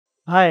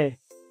हाय,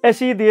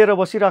 एसई दिएर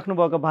बसिराख्नु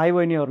भएको भाइ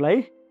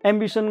बहिनीहरूलाई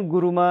एम्बिसन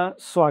गुरुमा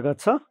स्वागत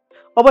छ।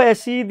 अब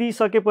एसई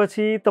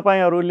दिइसकेपछि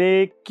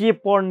तपाईहरूले के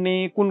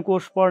पढ्ने, कुन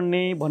कोर्स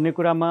पढ्ने भन्ने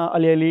कुरामा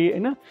अलिअलि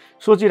हैन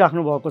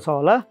सोचिराख्नु भएको छ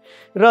होला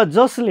र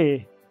जसले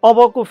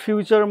अबको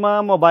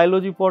फ्युचरमा म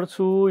बायोलोजी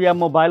पढ्छु या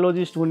म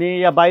बायोलोजिस्ट हुने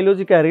या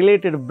बायोलोजीका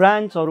रिलेटेड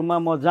ब्रान्चहरुमा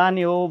म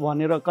जाने हो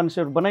भनेर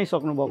कन्सेप्ट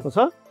बनाइसक्नु भएको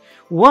छ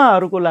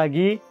उहाँहरुको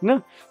लागि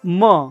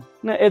म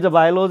as a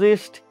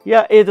biologist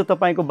yeah as a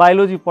तपाईको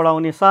बायोलोजी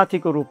पढाउने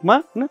साथीको रूपमा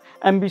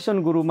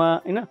एम्बिसन गुरुमा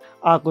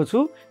आएको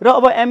छु र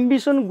अब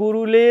एम्बिसन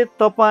गुरुले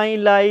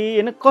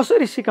तपाईलाई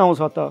कसरी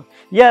सिकाउँछ त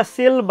या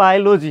sale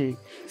biology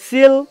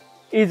sale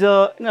is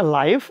a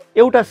life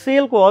एउटा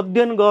सेलको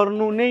अध्ययन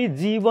गर्नु नै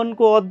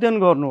जीवनको अध्ययन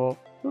गर्नु हो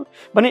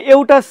भने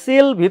एउटा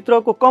सेल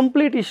भित्रको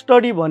कम्प्लिट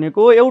स्टडी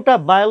भनेको एउटा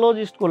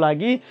बायोलोजिस्टको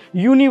लागि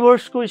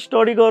युनिभर्सको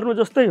स्टडी गर्नु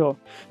जस्तै हो।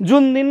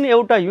 जुन दिन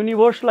एउटा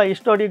युनिभर्सलाई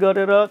स्टडी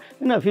गरेर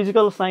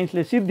फिजिकल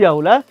साइन्सले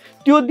सिद्ध्याउला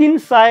त्यो दिन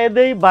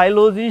सायदै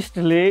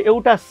बायोलोजिस्टले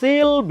एउटा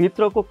सेल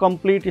भित्रको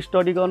कम्प्लिट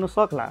स्टडी गर्न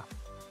सक्ला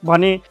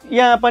भने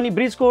यहाँ पनि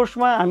ब्रिज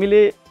कोर्समा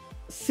हामीले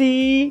सी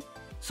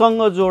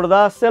सँग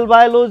जोड्दा सेल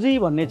बायोलोजी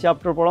भन्ने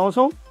च्याप्टर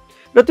पढाउँछौं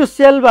र त्यो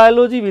सेल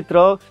बायोलोजी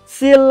भित्र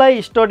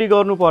सेललाई स्टडी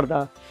गर्नु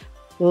पर्दा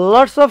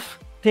lots of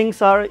things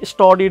are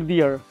studied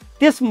there।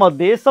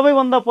 त्यसमध्ये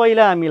सबैभन्दा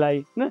पहिला हामीलाई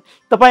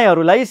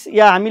तपाईहरुलाई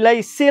या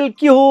हामीलाई सेल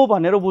के हो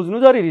भनेर बुझ्नु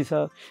जरुरी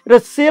छ र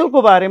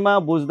सेलको बारेमा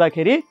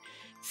बुझ्दाखेरि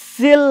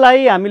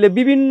सेललाई हामीले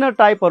विभिन्न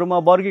टाइपहरुमा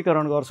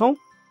वर्गीकरण गर्छौं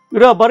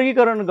र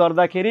वर्गीकरण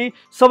गर्दाखेरि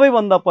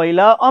सबैभन्दा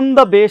पहिला on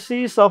the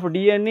basis of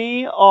DNA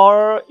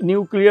और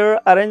न्यूक्लियर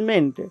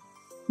अरेन्जमेन्ट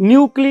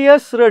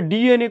न्यूक्लियस र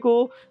डीएनए को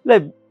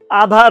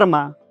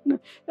आधारमा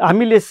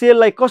हामीले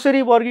सेललाई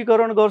कसरी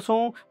वर्गीकरण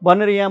गर्छौं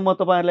भनेर यहाँ म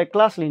तपाईहरुलाई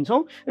क्लास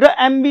लिन्छौं र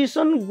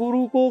एम्बिसन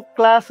गुरुको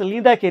क्लास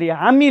लिँदाखेरि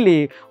हामीले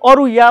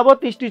अरु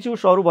यावत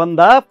इन्स्टिट्युट्सहरु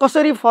भन्दा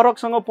कसरी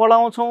फरकसँग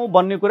पढाउँछौं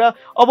भन्ने कुरा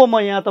अब म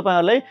यहाँ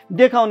तपाईहरुलाई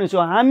देखाउने छु।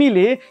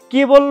 हामीले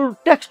केवल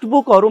टेक्स्ट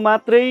बुकहरु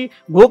मात्रै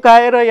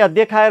घोकाएर या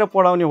देखाएर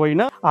पढाउने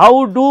होइन,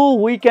 how do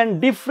we can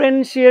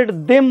differentiate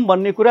them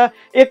भन्ने कुरा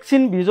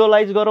एकछिन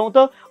भिजुअलाइज गरौँ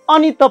त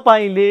अनि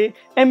तपाईले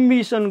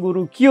एम्बिसन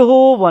गुरु के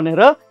हो भनेर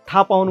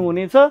थाहा पाउनु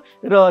हुनेछ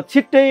र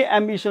छिट्टै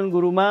एम्बिसन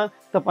गुरुमा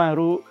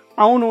तपाईहरु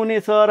आउनु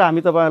हुनेछ र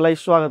हामी तपाईहरुलाई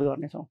स्वागत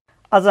गर्नेछौं।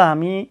 आज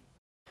हामी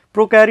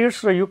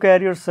प्रोक्यारियोट्स र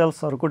युक्यारियोट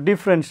सेल्सहरुको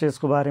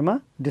डिफरेन्सेसको बारेमा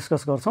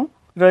डिस्कस गर्छौं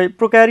र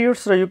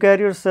प्रोक्यारियोट्स र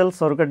युक्यारियोट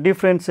सेल्सहरुका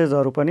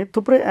डिफरेन्सेसहरु पनि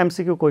थुप्रै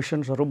एमसीक्यू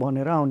क्वेशन्सहरु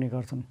भनेर आउने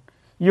गर्छन्।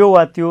 यो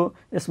वा त्यो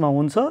यसमा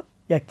हुन्छ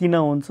या किन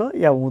हुन्छ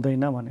या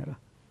हुँदैन भनेर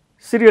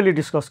सिरियली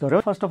डिस्कस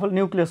गर्यौं। फर्स्ट अफ अल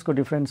न्यूक्लियसको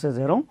डिफरेन्सेस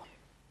हेरौं।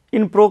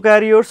 In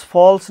prokaryotes,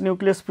 false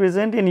nucleus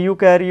present. In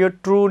eukaryote,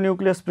 true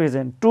nucleus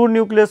present. True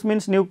nucleus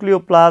means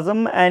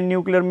nucleoplasm and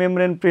nuclear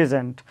membrane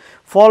present.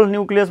 False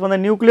nucleus भन्दा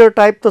nuclear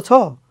type त छ,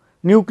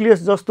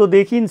 nucleus जस्तो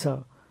देखिन्छ,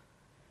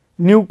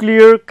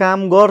 nuclear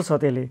काम गर्छ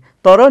त्यसले,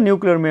 तर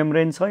nuclear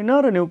membrane छैन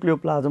र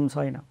nucleoplasm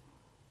छैन।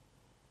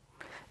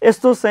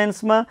 यस्तो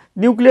सेन्समा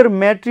nuclear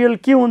material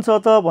के हुन्छ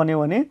त भन्यो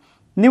भने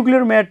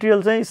nuclear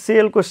material चाहिँ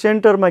सेलको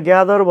सेन्टरमा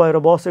ग्यादर भएर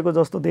बसेको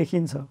जस्तो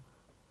देखिन्छ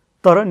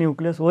तर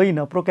न्यूक्लियस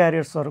होइन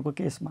प्रोक्यारियोट्सहरुको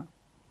केसमा।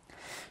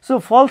 So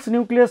falls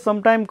nucleus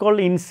sometime called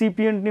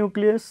incipient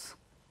nucleus,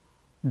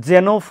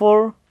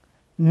 xenophore,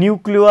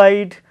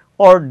 nucleoid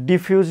or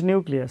diffuse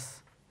nucleus।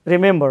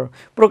 Remember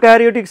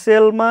prokaryotic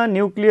सेलमा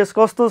न्यूक्लियस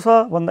कस्तो छ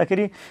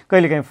भन्दाखेरि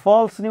कहिलेकाहीँ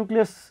फल्स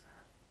न्यूक्लियस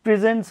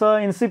प्रेजेन्ट छ,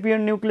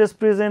 incipient nucleus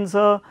प्रेजेन्ट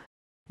छ,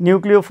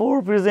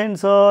 न्यूक्लियोफोर प्रेजेन्ट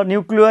छ,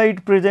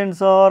 न्यूक्लियोइड प्रेजेन्ट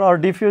छ र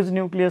डिफ्युज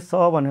न्यूक्लियस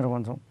छ भनेर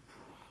भन्छौं।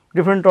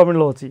 Different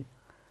terminology.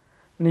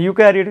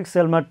 यूकैरियोटिक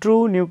सेल में true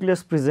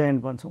nucleus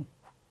present भन्छौं।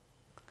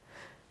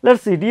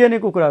 Let's see DNA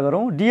को कुरा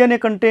गरौं। DNA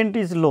content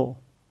is low,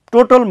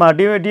 total में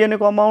डीएनए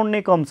को अमाउंट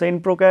नै कम छ इन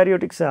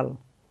प्रोकैरियोटिक सेल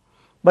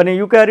भने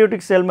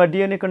यूकैरियोटिक सेल में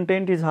DNA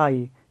content is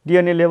high,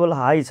 DNA level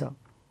high छ,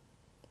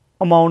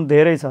 अमाउंट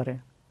धेरै छ रे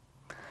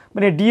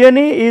भने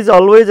DNA is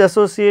always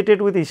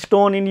associated with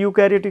stone in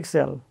eukaryotic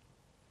sale.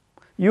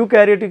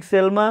 Eukaryotic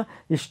sale में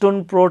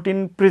स्टोन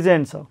प्रोटीन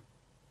प्रेजेंट छ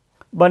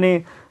भने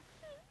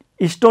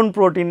स्टोन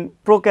प्रोटीन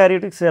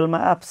प्रोकैरियोटिक सेल में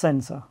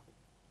एब्सेंट छ।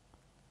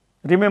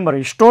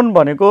 रिमेम्बर स्टोन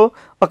भनेको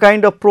a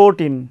kind of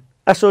protein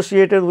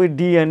associated with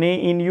DNA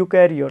in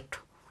eukaryote.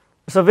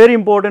 It's a very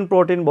important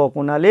protein भएको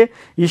हुनाले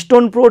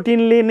stone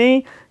प्रोटीनले नै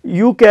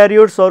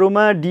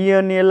यूकैरियोट्सहरुमा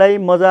DNA लाई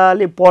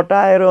मजाले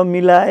पटाएर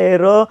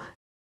मिलाएर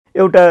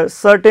एउटा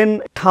सर्टेन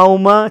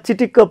ठाउँमा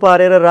चिटिक्क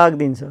पारेर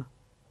राखिदिन्छ।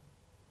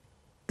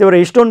 त्यो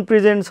भएर स्टोन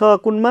प्रेजेन्ट छ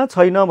कुनमा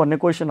छैन भन्ने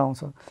क्वेशन आउँछ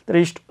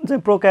तर स्टोन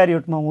चाहिँ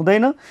प्रोक्यारियोटमा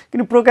हुँदैन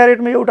किन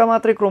प्रोक्यारियोटमा एउटा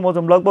मात्रै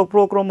क्रोमोजोम लगभग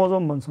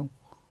प्रोक्रोमोजोम भन्छौं।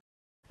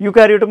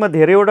 युक्यारियोटमा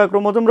धेरैवटा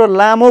क्रोमोजोम र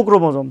लामो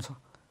क्रोमोजोम छ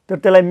तर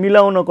त्यसलाई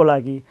मिलाउनको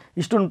लागि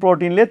स्टोन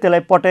प्रोटीनले त्यसलाई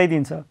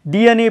पटाइदिन्छ।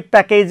 डीएनए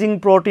पैकेजिङ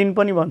प्रोटीन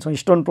पनि भन्छौं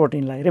स्टोन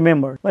प्रोटीनलाई।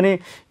 रिमेम्बर भने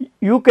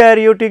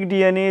eukaryotic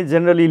DNA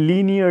generally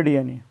linear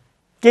DNA,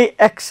 केही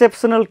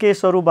एक्सेप्सनल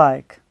केसहरु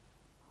बाहेक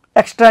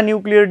एक्स्ट्रा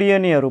न्यूक्लियर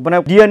डीएनएहरु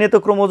भने डीएनए त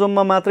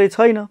क्रोमोजोममा मात्रै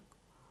छैन,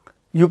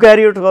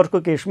 युक्यारियोटहरूको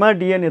केसमा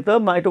डिएनए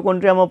त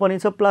माइटोकन्ड्रियामा पनि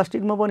छ,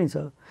 प्लास्टिडमा पनि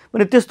छ।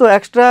 भने त्यस्तो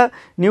एक्स्ट्रा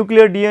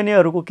न्युक्लियर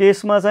डिएनएहरूको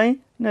केसमा चाहिँ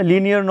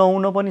लिनियर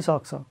नहुन पनि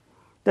सक्छ।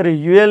 तर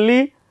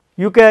युएलली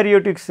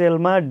युक्यारियोटिक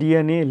सेलमा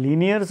डिएनए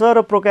लिनियर छ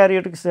र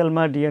प्रोक्यारियोटिक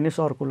सेलमा डिएनए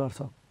सर्कुलर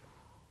छ।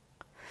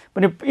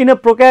 भने in a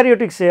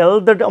prokaryotic sale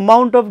the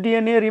amount of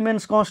DNA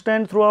remains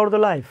constant through out the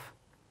life.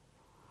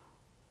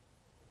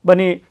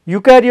 भने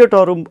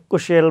युक्यारियोटहरूको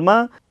सेलमा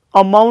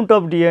amount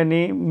of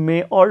DNA may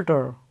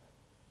alter,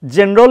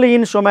 generally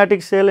in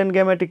somatic sale and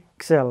gametic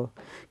sale.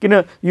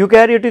 किन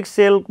eukaryotic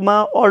सेलमा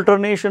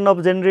अल्टरनेसन of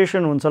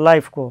generation हुन्छ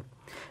लाइफको।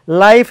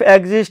 Life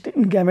exist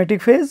in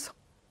gametic phase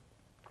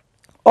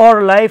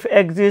or life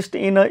exists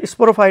in a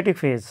sporophytic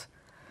phase.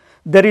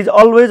 There is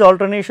always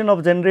alternation of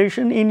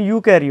generation in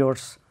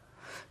eukaryotes.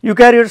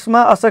 Eukaryotes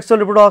मा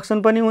asexual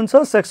reproduction पनि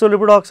हुन्छ, sexual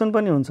reproduction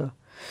पनि हुन्छ।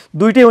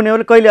 दुईटै हुने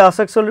भने कहिले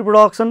asexual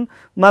reproduction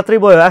मात्रै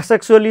भयो,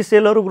 asexually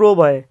सेलहरू ग्रो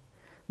भए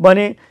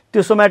भने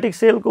त्यो सोमेटिक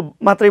सेलको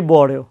मात्रै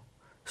बढ्यो,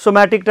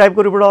 सोमेटिक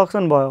टाइपको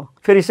रिप्रोडक्सन भयो।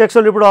 फेरि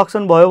सेक्सुअल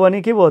रिप्रोडक्सन भयो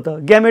भने के भयो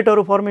त,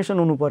 ग्यामेटहरू फर्मेसन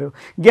हुनु पर्यो।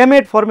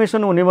 ग्यामेट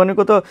फर्मेसन हुने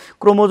भनेको त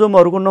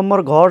क्रोमोजोमहरूको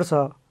नम्बर घट्छ,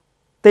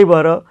 त्यही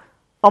भएर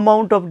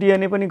अमाउन्ट अफ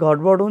डिएनए पनि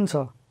घटबड हुन्छ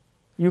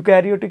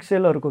युक्यारियोटिक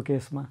सेलहरूको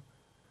केसमा।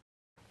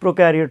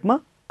 प्रोक्यारियोटमा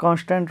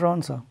कन्स्ट्यान्ट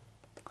रहन्छ।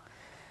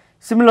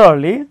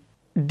 सिमिलरली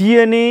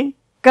डिएनए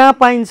कहाँ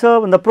पाइन्छ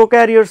भन्दा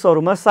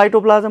प्रोक्यारियोट्सहरूमा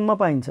साइटोप्लाज्ममा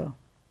पाइन्छ।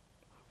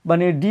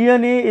 भने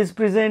DNA is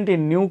present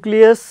in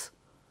nucleus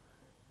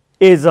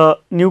as a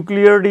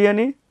nuclear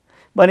DNA.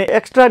 भने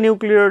एक्स्ट्रा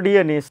न्युक्लियर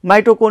डिएनए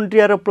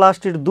माइटोकोन्ड्रिया र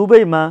प्लास्टिड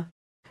दुवैमा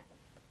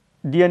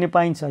डिएनए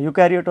पाइन्छ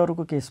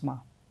युक्यारियोटहरूको केसमा।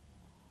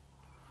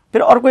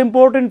 फेरि अर्को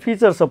इम्पोर्टेन्ट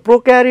फिचर छ,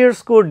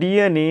 प्रोक्यारियोट्सको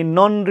डिएनए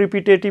नन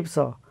रिपिटेटिभ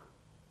छ।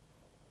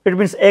 इट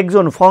मिन्स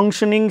एक्जोन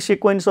फङ्सनिङ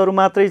सिक्वेन्सहरू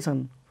मात्रै छन्।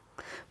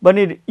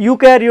 भने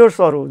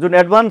युक्यारियोट्सहरू जुन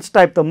एडभान्स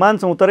टाइप त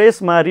मान्छौँ, तर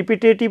यसमा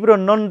रिपिटेटिभ र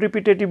नन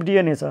रिपिटेटिभ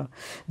डिएनए छ।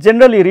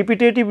 जेनरली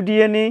रिपिटेटिभ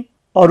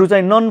डिएनएहरू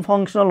चाहिँ नन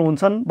फङ्सनल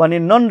हुन्छन्, भने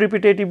नन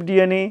रिपिटेटिभ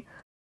डिएनए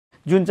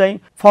जुन चाहिँ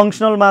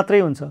फङ्सनल मात्रै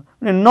हुन्छ।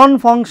 भने नन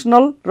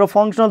फङ्सनल र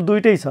फङ्सनल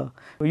दुइटै छ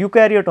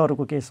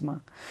युक्यारियोटहरूको केसमा।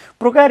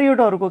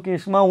 प्रोक्यारियोटहरूको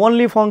केसमा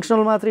ओन्ली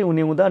फङ्सनल मात्रै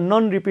हुने हुँदा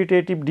नन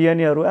रिपिटेटिभ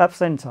डिएनएहरू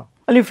एब्सेन्ट छ।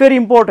 अनि फेरि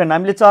इम्पोर्टेन्ट,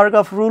 हामीले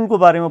चार्गाफ रुलको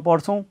बारेमा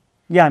पढ्छौँ,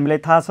 यो हामीलाई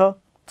थाहा छ।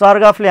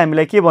 चार्गाफले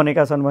हामीलाई के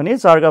भनेका छन् भने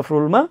Chargaff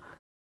रुलमा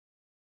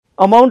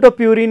amount of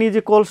purine is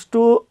equals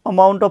to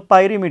amount of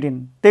पाइरिमिडिन।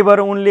 त्यही भएर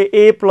उनले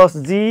ए plus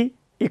G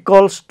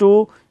equals to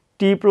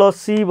T plus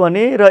C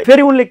भने, र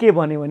फेरि उनले के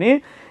भन्यो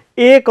भने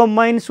ए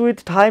कम्बाइन्स with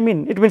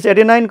thymine, it means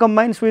adenine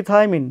कम्बाइन्स with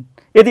thymine.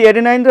 यदि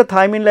एडेनाइन र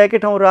थाइमिनलाई एकै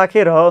ठाउँ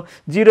राखेर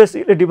 0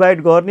 सीले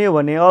डिभाइड गर्ने हो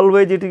भने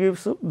always it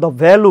gives the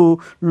value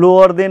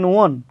lower then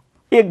 1,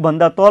 एक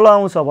भन्दा तल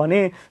आउँछ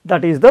भने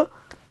that is the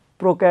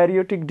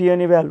prokaryotic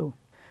DNA value.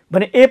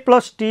 भने ए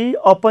प्लस टी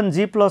अपन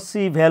जी प्लस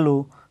सी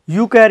भ्यालु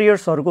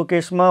युक्यारियोट्सहरूको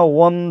केसमा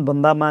 1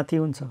 भन्दा माथि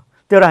हुन्छ।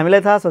 त्यो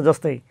हामीलाई थाहा छ।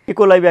 जस्तै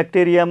इकोलाई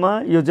ब्याक्टेरियामा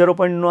यो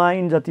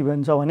 0.9 जति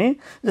भन्छ भने,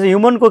 जस्तै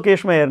ह्युमनको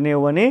केसमा हेर्ने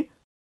हो भने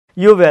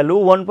यो भ्यालु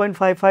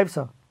 1.55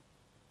 छ,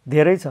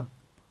 धेरै छ।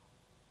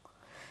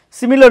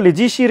 सिमिलरली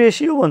जीसी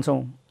रेसियो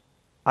भन्छौँ,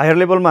 हायर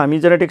लेभलमा हामी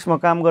जेनेटिक्समा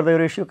काम गर्दा यो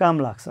रेसियो काम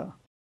लाग्छ।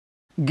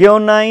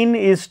 ग्योनाइन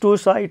इज टु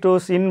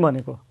साइटोसिन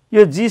भनेको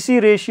यो जीसी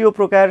रेसियो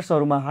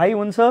प्रोक्यारियोट्सहरूमा हाई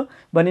हुन्छ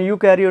भने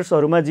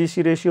युक्यारियोट्सहरूमा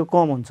जीसी रेसियो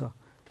कम हुन्छ।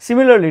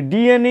 सिमिलरली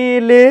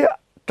डिएनएले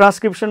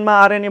ट्रान्सक्रिप्सनमा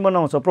आरएनए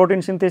बनाउँछ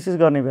प्रोटिन सिन्थेसिस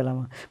गर्ने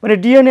बेलामा। भने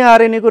डिएनए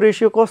आरएनएको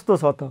रेसियो कस्तो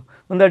छ त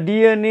भन्दा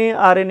DNA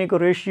आरएनएको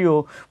ratio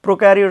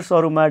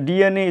प्रोक्यारियोट्सहरूमा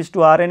DNA is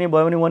to RNA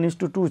भयो भने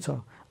 1:2 छ,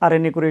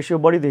 आरएनएको रेसियो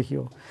बढी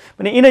देखियो।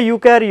 भने in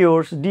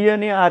युक्यारियोट्स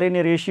DNA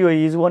RNA ratio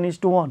is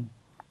 1:1,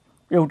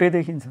 एउटै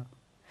देखिन्छ।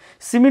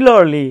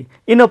 Similarly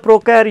in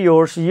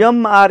प्रोक्यारियोट्स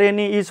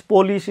mRNA is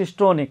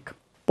polycistronic.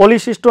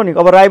 Polycistronic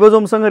अब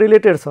राइबोजोमसँग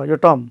रिलेटेड छ यो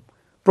टर्म।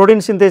 प्रोटिन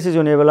सिन्थेसिस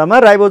हुने बेलामा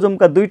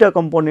राइबोजोमका दुईटा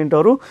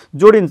कम्पोनेन्टहरू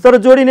जोडिन्छ, तर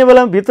जोडिने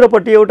बेलामा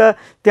भित्रपट्टि एउटा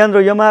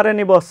त्यहाँनिर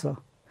एमआरएनए बस्छ।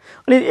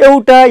 अनि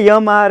एउटा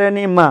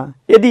एमआरएनएमा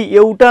यदि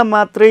एउटा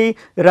मात्रै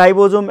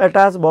राइबोजोम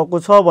एटाच भएको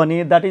छ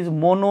भने that is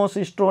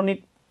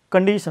monocistronic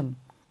condition.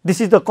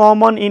 This is the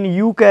common in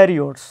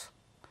eukaryotes.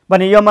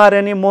 भने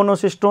एमआरएनए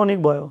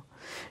मोनोसिस्टोनिक भयो।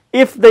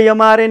 If the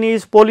mRNA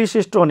is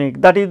polycistronic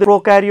that is the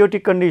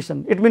prokaryotic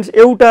condition. It means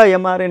एउटा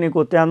एमआरएनए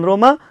को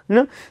त्यान्द्रोमा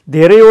हैन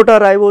धेरैवटा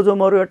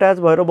राइबोजोमहरु एटाच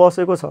भएर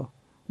बसेको छ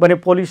भने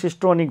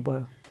पोलिसिस्टोनिक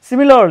भयो।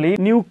 Similarly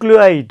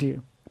nucleoid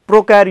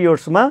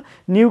प्रोकैरियोट्समा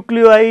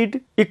nucleoid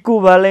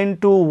equivalent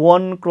to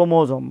 1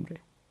 chromosome.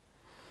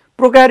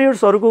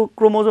 प्रोकैरियोट्सहरुको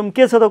chromosome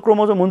के छ त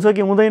क्रोमोजोम हुन्छ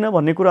कि हुँदैन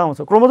भन्ने कुरा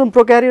आउँछ। क्रोमोजोम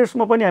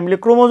प्रोकैरियोट्समा पनि हामीले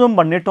क्रोमोजोम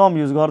भन्ने टर्म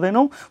युज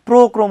गर्दैनौं,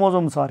 प्रो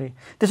क्रोमोजोम छ अरे।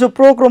 त्यसो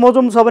प्रो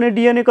क्रोमोजोम छ भने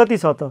डीएनए कति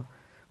छ त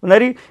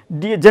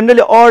भन्दाखेरि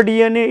generally a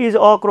DNA is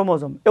a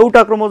chromosome.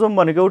 एउटा क्रोमोजोम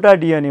भनेको एउटा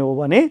डीएनए हो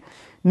भने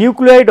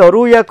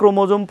न्यूक्लियोइडहरु या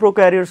क्रोमोजोम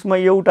प्रोकैरियोट्समा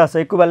एउटा छ,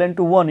 इक्विभ्यालेन्ट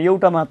टु 1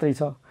 एउटा मात्रै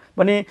छ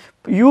भने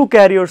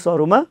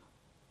यूकैरियोट्सहरुमा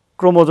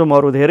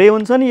क्रोमोजोमहरु धेरै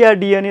हुन्छन् या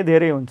डीएनए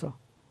धेरै हुन्छ।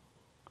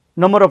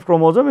 Number of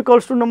chromosome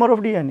equals to number of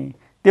DNA.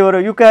 त्यही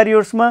भएर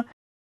यूकैरियोट्समा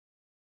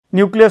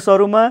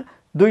न्यूक्लियसहरुमा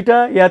दुईटा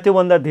या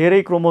त्योभन्दा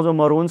धेरै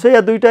क्रोमोजोमहरू हुन्छ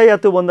या दुईटा या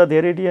त्योभन्दा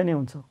धेरै डिएनए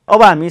हुन्छ।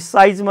 अब हामी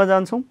साइजमा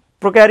जान्छौँ।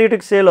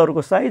 प्रोक्यारियोटिक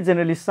सेलहरूको साइज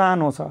जेनरली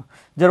सानो छ,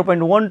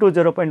 0.1 to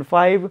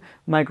 0.5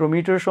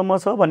 माइक्रोमिटरसम्म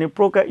छ भने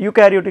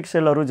युक्यारियोटिक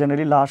सेलहरू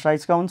जेनरली लार्ज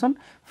साइजका हुन्छन्,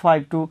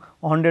 5 to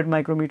 100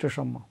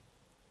 माइक्रोमिटरसम्म।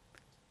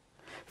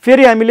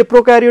 फेरि हामीले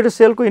प्रोक्यारियोटिक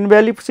सेलको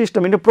इन्भ्यालिड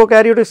सिस्टम,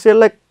 प्रोक्यारियोटिक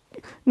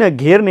सेललाई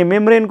घेर्ने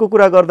मेम्ब्रेनको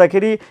कुरा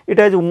गर्दाखेरि it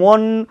has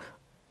one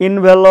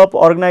envelope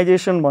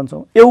organisation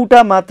भन्छौँ।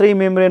 एउटा मात्रै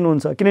मेम्ब्रेन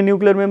हुन्छ, किन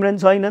न्युक्लियर मेम्ब्रेन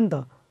छैन नि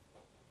त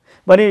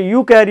भने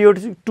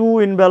युक्यारियोटिक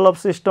 2 इन्भेलप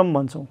सिस्टम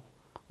भन्छौँ।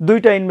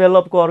 दुईटा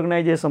इन्भेलपको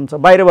अर्गनाइजेसन छ,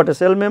 बाहिरबाट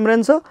सेल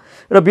मेम्ब्रेन छ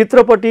र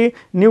भित्रपट्टि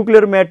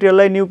न्युक्लियर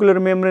मेटेरियललाई न्युक्लियर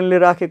मेम्ब्रेनले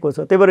राखेको छ।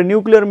 त्यही भएर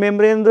न्युक्लियर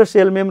मेम्ब्रेन र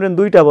सेल मेम्ब्रेन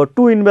दुईटा भयो,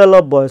 2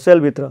 इन्भेलप भयो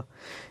सेलभित्र।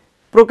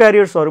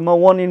 प्रोक्यारियोट्सहरूमा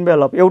 1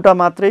 इन्भेलप, एउटा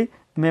मात्रै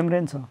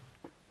मेम्ब्रेन छ।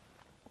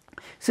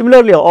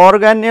 सिमिलरली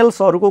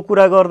अर्गानेल्सहरूको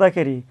कुरा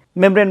गर्दाखेरि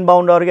मेम्ब्रेन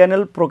बाउन्ड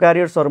अर्गानेल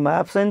प्रोक्यारियोट्सहरूमा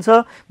एब्सेन्ट छ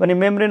भने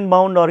मेम्ब्रेन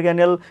बाउन्ड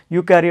अर्गानेल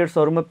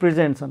युक्यारियोट्सहरूमा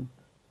प्रेजेन्ट छन्।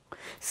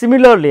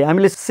 सिमिलरली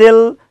हामीले सेल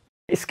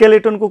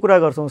स्केलेटनको कुरा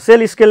गर्छौँ।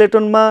 सेल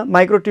स्केलेटनमा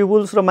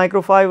माइक्रोट्युबुल्स र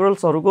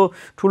माइक्रोफाइब्रल्सहरूको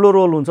ठुलो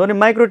रोल हुन्छ भने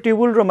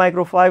माइक्रोट्युबुल र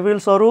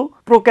माइक्रोफाइब्रल्सहरू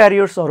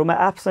प्रोक्यारियोट्सहरूमा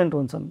एब्सेन्ट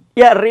हुन्छन्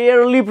या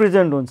रेयरली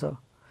प्रेजेन्ट हुन्छ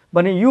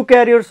भने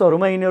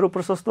युक्यारियोट्सहरूमा यिनीहरू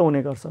प्रशस्त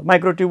हुने गर्छ,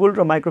 माइक्रोट्युबुल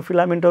र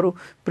माइक्रोफिलामेन्टहरू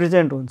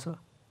प्रेजेन्ट हुन्छ।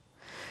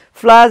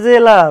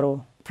 फ्लाजेलाहरू,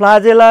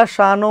 फ्लाजेला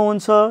सानो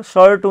हुन्छ,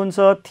 सर्ट हुन्छ,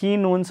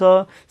 थिन हुन्छ,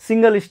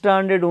 सिंगल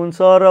स्ट्यान्डेड हुन्छ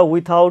र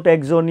without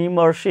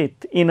exonym or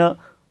sheath in a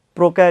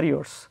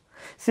प्रोक्यारियोट्स।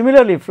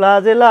 Similarly,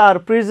 flagella are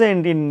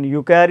present in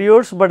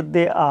eukaryotes, but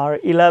they are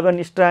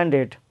 11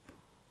 stranded.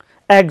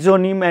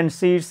 Axonym and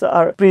sheaths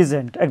are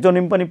present.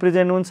 Axonym पनि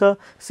present हुन्छ,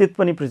 sheath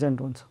पनि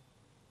present हुन्छ।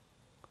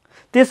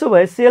 त्यसो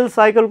भए सेल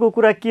साइकलको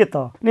कुरा के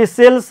त? नि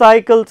सेल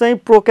साइकल चाहिँ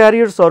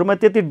प्रोक्यारियोट्सहरुमा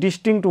त्यति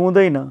डिस्टिंक्ट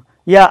हुँदैन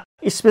या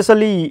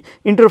स्पेशली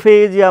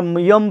इन्टरफेज या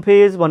यम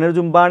फेज भनेर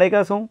जुन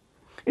बाँडेका छौं,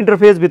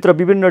 इन्टरफेज भित्र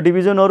विभिन्न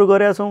डिभिजनहरु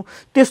गरेका छौं,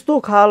 त्यस्तो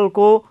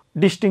खालको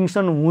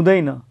डिस्टिंक्सन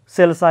हुँदैन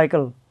सेल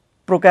साइकल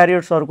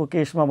प्रोक्यारियोट्सहरुको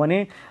केसमा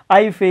भने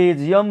आई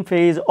फेज, यम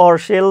फेज और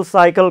सेल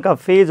साइकलका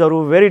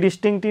फेजहरु भेरी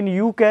डिस्टिंक्ट इन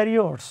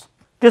यूक्यारियोट्स।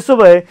 त्यसो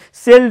भए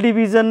सेल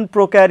डिभिजन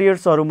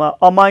प्रोक्यारियोट्सहरुमा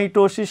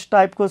अमाइटोसिस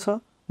टाइपको छ,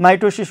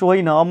 माइटोसिस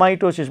होइन,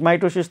 अमाइटोसिस,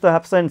 माइटोसिस त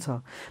एब्सेन्ट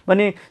छ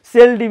भने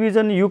सेल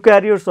डिभिजन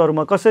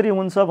यूक्यारियोट्सहरुमा कसरी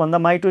हुन्छ भन्दा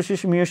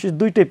माइटोसिस मियोसिस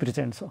दुईटै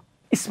प्रेजेन्ट छ।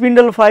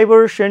 Spindle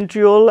fibre,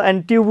 सेन्ट्रियोल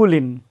and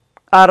ट्युबुलिन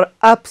are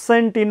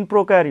absent in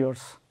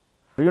प्रोक्यारियोट्स।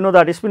 You know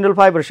that spindle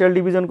fibre sale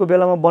डिभिजनको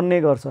बेलामा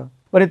बन्ने गर्छ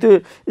भने त्यो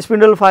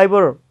स्पिन्डल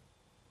फाइबर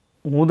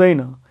हुँदैन,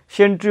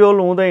 सेन्ट्रियोल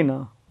हुँदैन,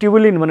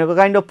 ट्युबुलिन भनेको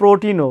काइन्ड अफ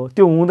प्रोटिन हो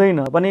त्यो हुँदैन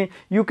भने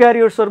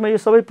यूक्यारियोट्सहरुमा यो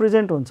सबै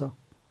प्रेजेन्ट हुन्छ।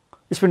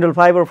 स्पिन्डल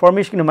फाइबर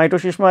फर्मेसन किन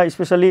माइटोसिसमा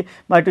स्पेशली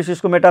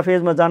माइटोसिसको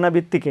मेटाफेजमा जान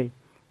बित्तिकै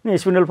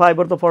स्पिन्डल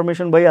फाइबर त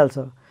फर्मेसन भइहाल्छ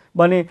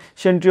भने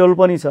सेन्ट्रियोल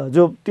पनि छ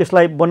जो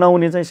त्यसलाई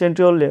बनाउने चाहिँ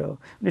सेन्ट्रियोलले हो।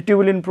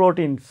 ट्युबुलिन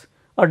proteins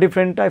or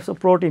different types of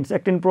proteins,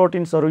 actin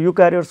प्रोटिन्सहरु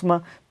यूक्यारियोट्समा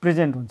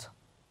present हुन्छ।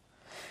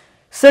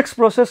 सेक्स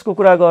प्रोसेसको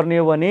कुरा गर्ने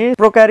हो भने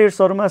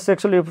प्रोक्यारियोट्सहरुमा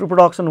सेक्सुअल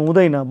रिप्रोडक्सन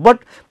हुँदैन बट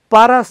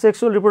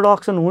पारासेक्सुअल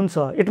रिप्रोडक्सन हुन्छ।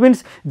 इट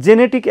मिन्स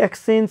जेनेटिक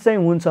एक्सचेन्ज चाहिँ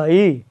हुन्छ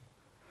है।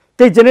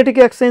 त्यही जेनेटिक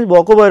एक्सचेन्ज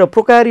भएको भएर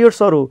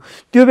प्रोक्यारियोट्सहरु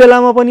त्यो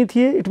बेलामा पनि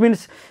थिए। इट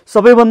मिन्स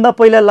सबैभन्दा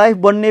पहिला लाइफ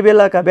बन्ने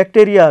बेलाका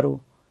ब्याक्टेरियाहरु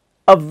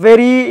अ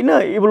भेरी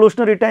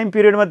इभोल्युसनरी टाइम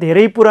पिरियडमा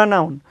धेरै पुराना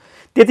हुन्,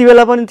 त्यति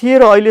बेला पनि थिए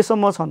र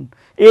अहिलेसम्म छन्।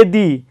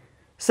 यदि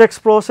सेक्स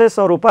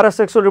प्रोसेसहरु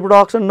पारासेक्सुअल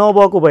रिप्रोडक्सन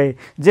नभएको भए,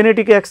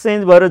 जेनेटिक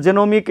एक्सचेन्ज भएर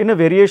जेनोमिक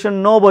भेरिएसन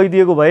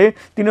नभइदिएको भए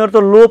तिनीहरु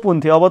त लोप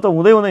हुन्थ्यो, अब त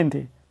हुँदै हुँदैन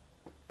थिए।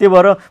 त्यही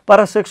भएर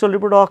पारासेक्सुअल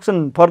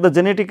रिप्रोडक्सन फर द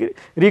जेनेटिक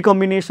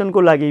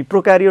रिकम्बिनेसनको लागि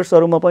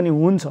प्रोक्यारियोट्सहरुमा पनि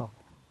हुन्छ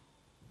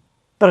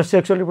तर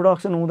सेक्सुअल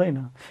रिप्रोडक्सन हुँदैन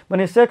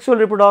भने sexual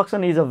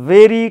reproduction is a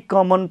very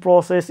common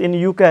process in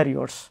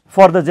यूक्यारियोट्स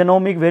for the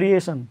genomic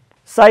variation.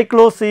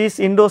 Cyclosis,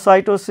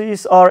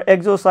 इन्डोसाइटोसिस और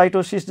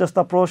एक्जोसाइटोसिस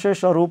जस्ता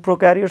प्रोसेसहरु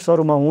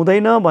प्रोक्यारियोट्सहरुमा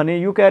हुँदैन भने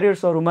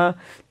यूक्यारियोट्सहरुमा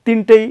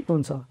तीनटै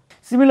हुन्छ।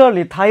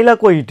 सिमिलरली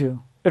थाइलाकोइड,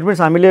 इट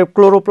मिन्स हामीले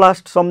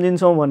क्लोरोप्लास्ट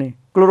सम्झिन्छौं भने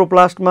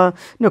क्लोरोप्लास्टमा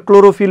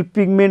क्लोरोफिल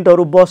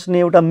पिगमेन्टहरु बस्ने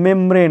एउटा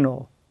मेम्ब्रेन हो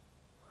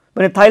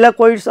भने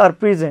थाइलाकोइड्स are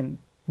present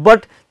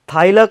but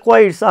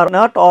थाइलाकोइड्स are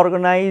not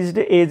अर्गनाइज्ड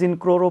as in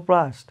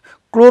chloroplast.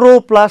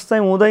 Chloroplast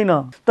चाहिँ हुँदैन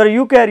तर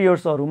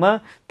यूक्यारियोट्सहरुमा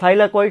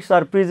थाइलाकोइड्स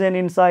are present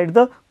inside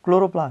the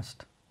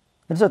chloroplast.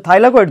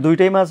 Thylakoid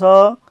दुईटैमा छ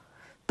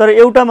तर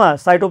एउटामा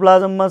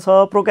साइटोप्लाजममा छ,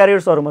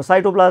 प्रोक्यारियोट्सहरुमा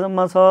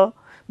साइटोप्लाजममा छ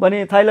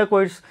भने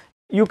थाइलाकोइड्स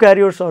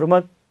यूक्यारियोट्सहरुमा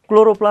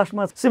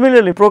क्लोरोप्लास्टमा।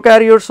 सिमिलरली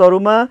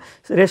प्रोक्यारियोट्सहरुमा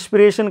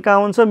रेस्पिरेसन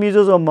कहाँ हुन्छ?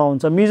 मिजोजोममा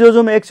हुन्छ।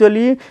 मिजोजोम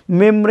एक्चुअली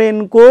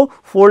मेम्ब्रेनको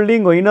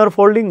फोल्डिङ हो, इनर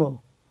फोल्डिङ हो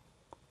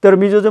तर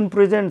मिजोजोम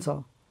प्रेजेन्ट छ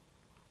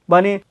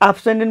भने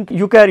एब्सेन्ट इन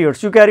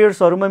यूक्यारियोट्स।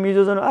 यूक्यारियोट्सहरुमा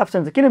मिजोजोम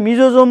एब्सेन्ट छ किन?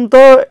 मिजोजोम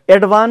त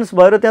एडभान्स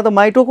भएर त्यहाँ त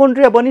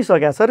माइटोकोन्ड्रिया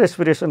बनिसकेको छ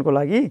रेस्पिरेसनको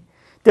लागि,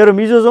 तर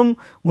मिजोजोम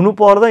हुनु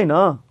पर्दैन।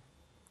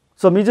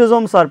 So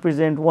मिजोजोम्स are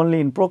present only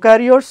in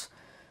प्रोक्यारियोट्स,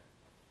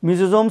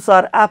 मिजोजोम्स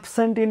are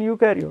absent in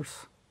यूक्यारियोट्स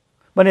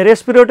भने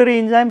respiratory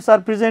enzymes are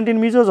present in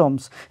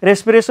मिजोजोम्स।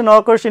 Respiration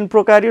occurs in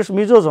प्रोक्यारियोट्स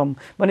मिजोजोम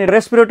भने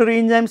रेस्पिरेटरी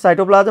इन्जाइम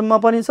साइटोप्लाजममा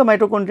पनि छ,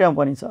 माइटोकोन्ड्रियामा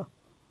पनि छ।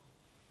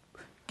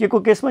 के को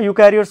केसमा?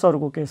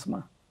 युक्यारियोट्सहरुको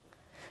केसमा।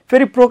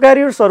 फेरि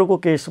प्रोक्यारियोट्सहरुको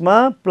केसमा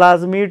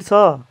प्लाज्मिड छ,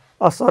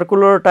 a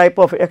circular type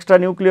of extra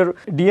nuclear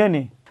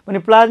DNA, भने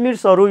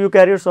प्लाज्मिड्सहरु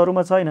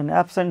युक्यारियोट्सहरुमा छैनन्,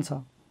 एब्सेन्ट छ।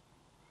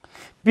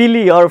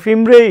 पिली or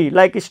फिम्ब्रेई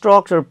like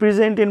structure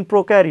present in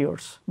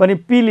प्रोक्यारियोट्स, भने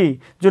पिली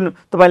जुन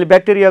तपाईले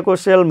ब्याक्टेरियाको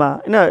सेलमा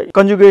हैन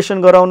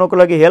कन्जुगेसन गराउनको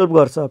लागि हेल्प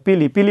गर्छ,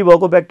 पिली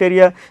भएको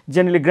ब्याक्टेरिया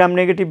जेनरली ग्राम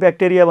नेगेटिभ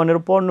ब्याक्टेरिया भनेर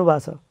पढ्नु भएको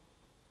छ।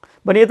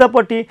 भने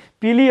यतापट्टि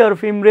पिली or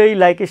फिम्ब्रेई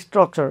like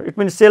structure, it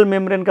means sale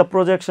मेम्ब्रेनका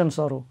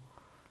प्रोजेक्सन्सहरु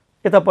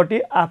यतापट्टि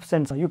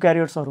एब्सेन्ट छ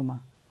युक्यारियोट्सहरुमा।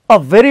 A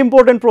very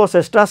important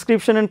process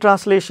transcription and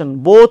translation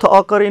both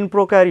occur in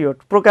प्रोक्यारियोट।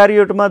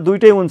 प्रोक्यारियोटमा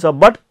दुईटै हुन्छ,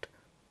 but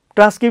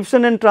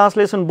transcription and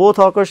translation both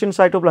occurs in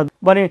cytoplasm.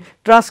 भने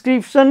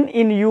transcription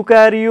in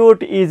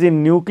युक्यारियोट is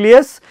in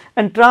nucleus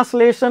and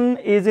translation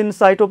is in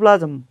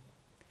cytoplasm.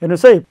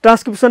 हेर्नुस् है,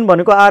 transcription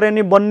भनेको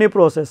RNA बन्ने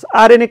process.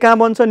 RNA कहाँ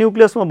बन्छ?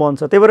 न्यूक्लियसमा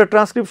बन्छ, त्यही भएर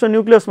ट्रान्सक्रिप्सन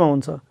न्यूक्लियसमा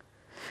हुन्छ।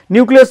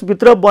 न्यूक्लियस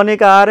भित्र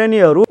बनेका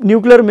आरएनएहरु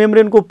न्यूक्लियर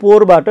मेम्ब्रेनको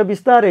पोरबाट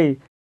बिस्तारै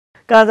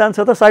कहाँ जान्छ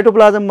त?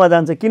 साइटोप्लाज्ममा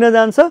जान्छ। किन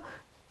जान्छ?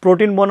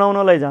 प्रोटिन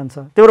बनाउनलाई जान्छ।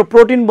 त्यही भएर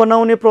प्रोटिन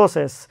बनाउने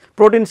प्रोसेस,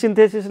 प्रोटिन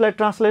सिन्थेसिसलाई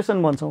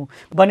ट्रान्सलेसन भन्छौँ।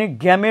 भने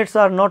gametes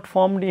are not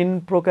firmed in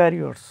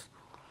प्रोक्यारियोट्स।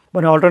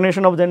 भने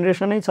अल्टरनेसन अफ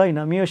जेनेरेसनै छैन,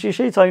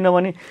 मियोसिसै छैन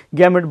भने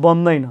ग्यामेट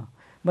बन्दैन।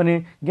 भने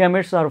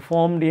ग्यामेट्स आर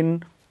फर्मड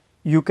इन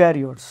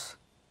युक्यारियोट्स।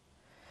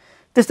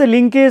 त्यस्तै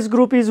लिङ्केज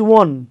ग्रुप इज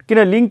 1, किन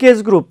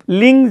लिङ्केज ग्रुप?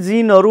 लिङ्क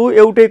जिनहरु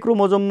एउटै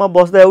क्रोमोजोममा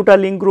बस्दा एउटा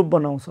लिङ्क ग्रुप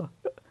बनाउँछ।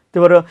 त्यही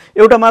भएर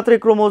एउटा मात्रै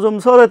क्रोमोजोम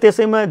छ र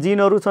त्यसैमा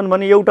जिनहरु छन्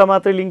भने एउटा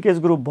मात्रै लिङ्केज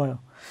ग्रुप भयो।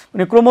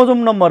 भने क्रोमोजोम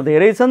नम्बर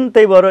धेरै छन्,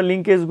 त्यही भएर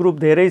लिङ्केज ग्रुप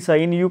धेरै छ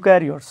इन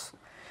युक्यारियोट्स।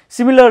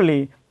 सिमिलरली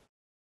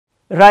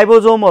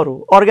राइबोजोमहरु,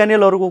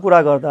 अर्गानेलहरुको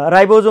कुरा गर्दा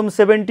राइबोजोम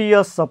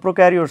 70S छ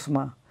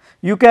प्रोक्यारियोट्समा,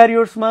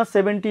 युक्यारियोट्समा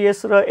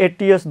 70S र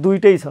 80S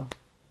दुईटै छ।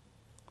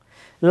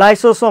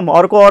 लाइसोसोम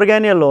अर्को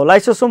अर्गानेल हो,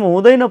 लाइसोसोम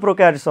हुँदैन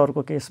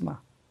प्रोक्यारियोट्सहरुको केसमा।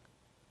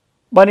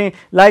 भने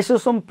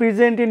lysosome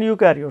present in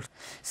युक्यारियोट्स।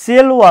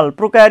 Cell wall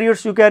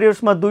प्रोक्यारियोट्स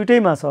युक्यारियोट्समा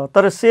दुईटैमा छ,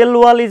 तर cell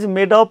wall is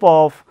made up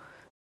of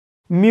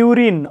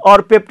म्युरिन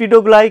or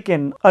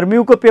peptidoglycan or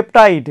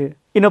म्युकोपेप्टाइड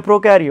in a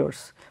प्रोक्यारियोट्स।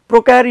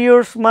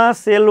 प्रोक्यारियोट्समा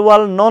cell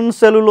wall non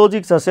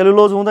cellulosic छ,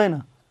 सेलुलोज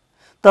हुँदैन।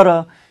 तर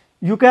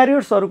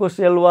युक्यारियोट्सहरुको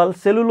सेल वाल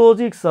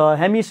सेलुलोजिक छ,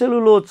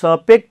 हेमिसेलुलोज छ,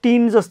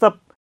 पेक्टिन जस्ता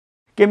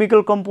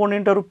केमिकल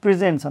कम्पोनेन्टहरु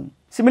प्रेजेन्ट छन्।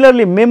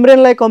 सिमिलरली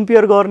मेम्ब्रेनलाई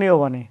कम्पेयर गर्ने हो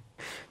भने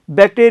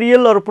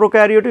बैक्टेरियल और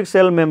prokaryotic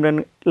sale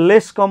membrane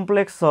lace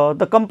complex छ।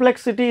 The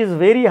complexity is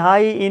very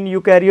high in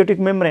eukaryotic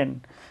membrane.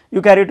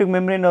 Eukaryotic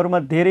मेम्ब्रेनहरुमा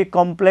धेरै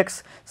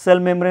कम्प्लेक्स सेल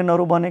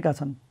मेम्ब्रेनहरु बनेका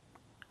छन्।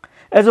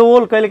 एज अ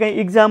होल कहिलेकाहीँ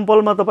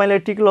इक्जाम्पलमा तपाईलाई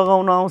टिक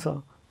लगाउन आउँछ,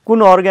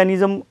 कुन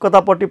अर्गानिजम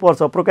कतापट्टि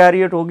पर्छ,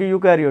 प्रोकैरियोट हो कि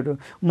यूकैरियोट हो?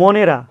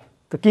 मोनेरा,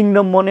 त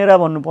किङडम मोनेरा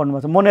भन्नु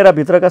पर्नुपर्छ। मोनेरा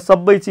भित्रका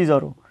सबै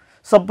चीजहरु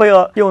सबै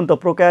के हुन् त?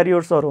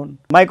 प्रोकैरियोट्सहरु हुन्।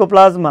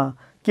 माइकोप्लाज्मा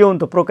के हुन्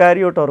त?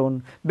 प्रोकैरियोटहरु हुन्।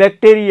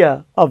 Bacteria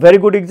a very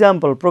good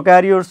example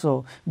prokaryotes हो।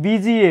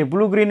 VGA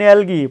blue green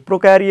algae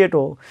prokaryote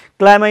हो।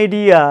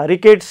 क्लामाइडिया,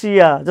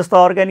 रिकेट्सिया जस्ता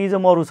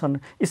अर्गानिजमहरु छन्,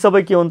 यी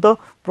सबै के हुन् त?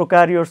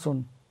 प्रोकैरियोट्स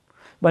हुन्।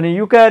 भने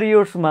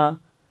यूकैरियोट्समा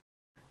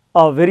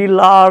a very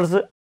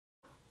large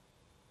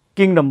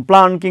kingdom,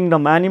 plant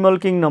kingdom, animal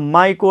kingdom,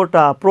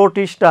 mycota,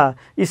 protista,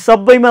 यी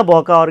सबैमा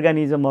भएका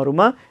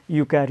अर्गानिजमहरुमा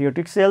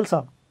यूकैरियोटिक सेल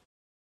छ।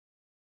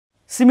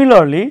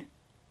 सिमिलरली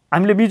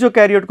हामीले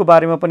मेसोक्यारियोटको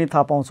बारेमा पनि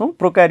थाहा पाउँछौं,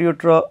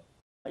 प्रोकैरियोट र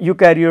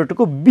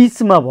यूकैरियोटको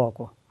बीचमा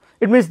भएको।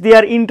 It means they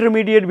are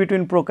intermediate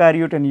between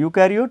prokaryote and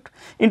eukaryote.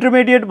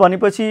 Intermediate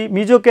भनेपछि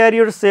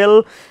मेसोक्यारियोट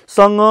सेल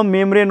सँग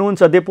मेम्ब्रेन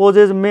हुन्छ, they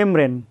possess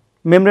membrane,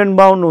 membrane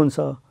bound हुन्छ,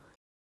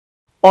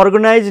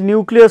 अर्गनाइज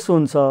न्यूक्लियस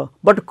हुन्छ,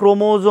 but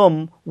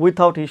chromosome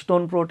without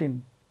histone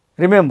protein.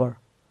 Remember,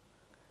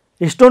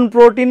 histone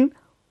protein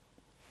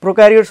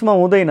प्रोकैरियोट्समा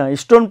हुँदैन,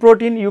 हिस्टोन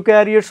प्रोटिन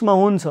यूकैरियोट्समा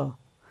हुन्छ।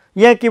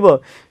 यहाँ के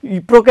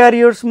भयो?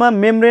 प्रोकैरियोट्समा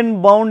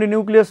मेम्ब्रेन बाउन्ड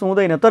न्यूक्लियस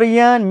हुँदैन, तर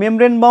यहाँ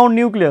मेम्ब्रेन बाउन्ड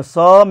न्यूक्लियस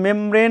छ,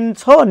 मेम्ब्रेन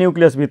छ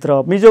न्यूक्लियस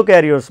भित्र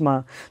मेसोक्यारियोट्समा,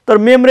 तर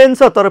मेम्ब्रेन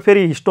छ तर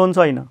फेरि हिस्टोन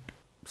छैन।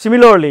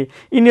 सिमिलरली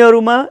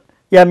यिनीहरुमा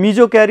या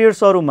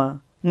मेसोक्यारियोट्सहरुमा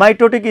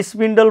माइटोटिक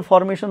स्पिन्डल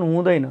फर्मेसन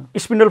हुँदैन।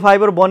 स्पिन्डल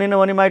फाइबर बनेन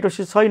भने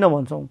माइटोसिस छैन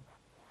भन्छौं,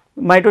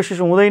 माइटोसिस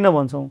हुँदैन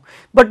भन्छौं।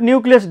 But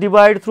nucleus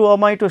divide through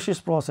अमाइटोसिस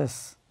process.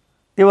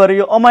 त्यही भएर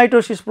यो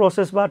अमाइटोसिस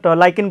प्रोसेसबाट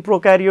लाइक इन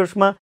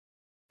प्रोकैरियोट्समा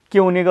के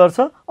हुने गर्छ?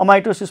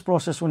 अमाइटोसिस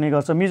प्रोसेस हुने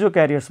गर्छ,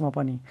 मेसोक्यारियोट्समा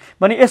पनि।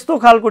 भने यस्तो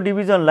खालको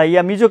डिभिजनलाई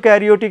या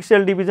मेसोक्यारियोटिक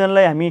सेल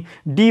डिभिजनलाई हामी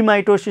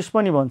डिमाइटोसिस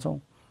पनि भन्छौं।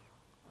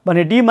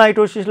 भने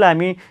डिमाइटोसिसलाई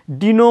हामी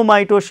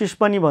डिनोमाइटोसिस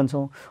पनि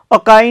भन्छौं। A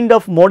kind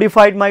of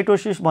modified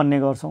mitosis भन्ने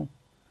गर्छौं।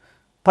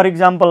 For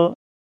example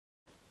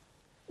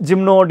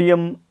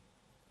जिम्नोडियम,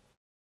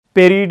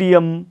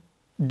 peridium,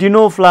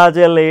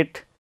 डिनोफ्लाजेलेट,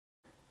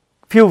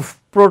 few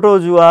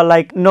protozoa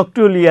like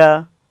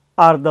Noctulia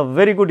are the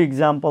very good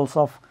examples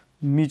of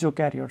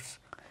mesokaryotes.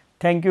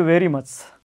 Thank you very much.